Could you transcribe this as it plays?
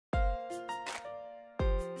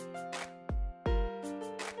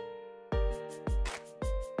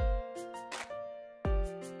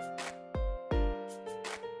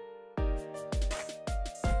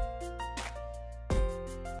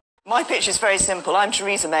My pitch is very simple. I'm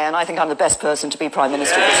Theresa May, and I think I'm the best person to be Prime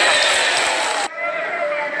Minister of this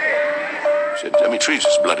country. I mean,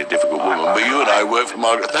 Theresa's a bloody difficult woman, but you and I work for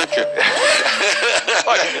Margaret Thatcher.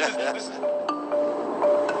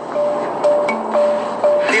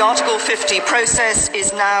 The Article 50 process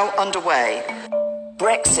is now underway.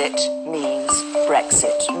 Brexit means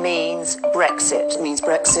Brexit, means Brexit, means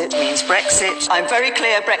Brexit, means Brexit. I'm very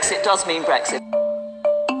clear Brexit does mean Brexit.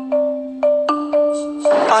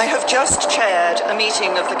 I have just chaired a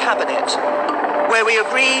meeting of the Cabinet where we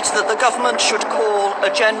agreed that the government should call a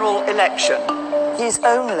general election. It is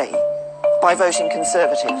only by voting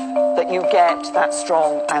Conservative that you get that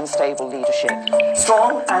strong and stable leadership.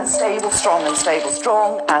 Strong and stable, strong and stable,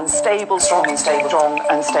 strong and stable, strong and stable, strong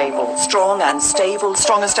and stable, strong and stable,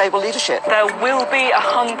 strong and stable leadership. There will be a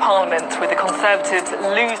hung parliament with the Conservatives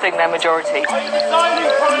losing their majority. Are you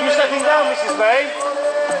stepping down, Mrs May?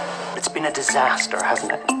 It's been a disaster,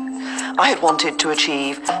 hasn't it? I had wanted to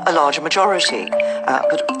achieve a larger majority,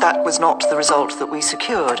 but that was not the result that we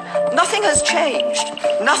secured. Nothing has changed.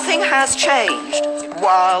 Nothing has changed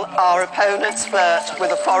while our opponents flirt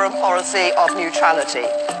with a foreign policy of neutrality.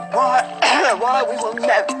 While we will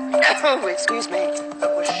never, excuse me,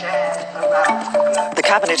 that was shared around. The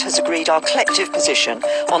Cabinet has agreed our collective position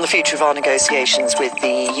on the future of our negotiations with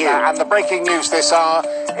the EU. And the breaking news this hour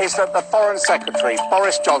is that the Foreign Secretary,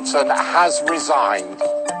 Boris Johnson, has resigned.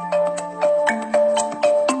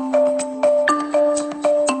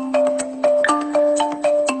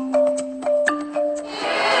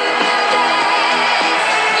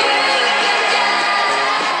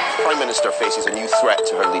 Prime Minister faces a new threat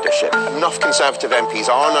to her leadership. Enough Conservative MPs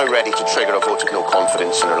are now ready to trigger a vote of no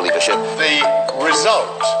confidence in her leadership. The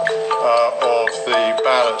result of the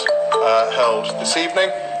ballot held this evening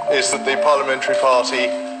is that the Parliamentary Party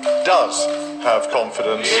does have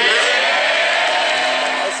confidence.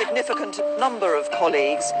 A significant number of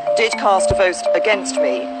colleagues did cast a vote against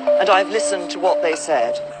me, and I've listened to what they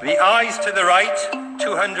said. The ayes to the right,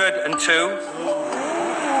 202.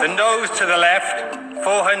 The noes to the left,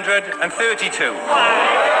 432.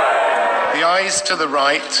 The ayes to the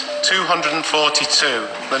right, 242.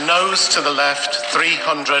 The noes to the left,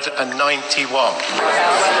 391.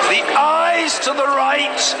 The ayes to the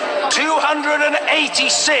right,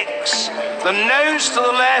 286. The noes to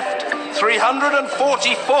the left,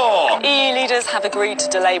 344. EU leaders have agreed to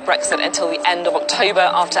delay Brexit until the end of October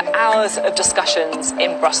after hours of discussions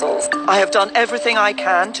in Brussels. I have done everything I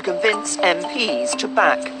can to convince MPs to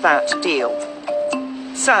back that deal.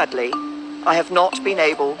 Sadly, I have not been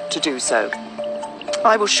able to do so.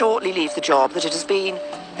 I will shortly leave the job that it has been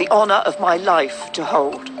the honour of my life to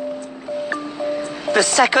hold. The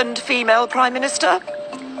second female Prime Minister,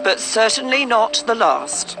 but certainly not the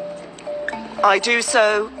last. I do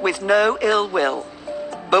so with no ill will,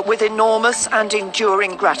 but with enormous and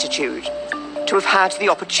enduring gratitude to have had the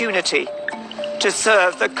opportunity to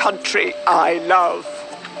serve the country I love.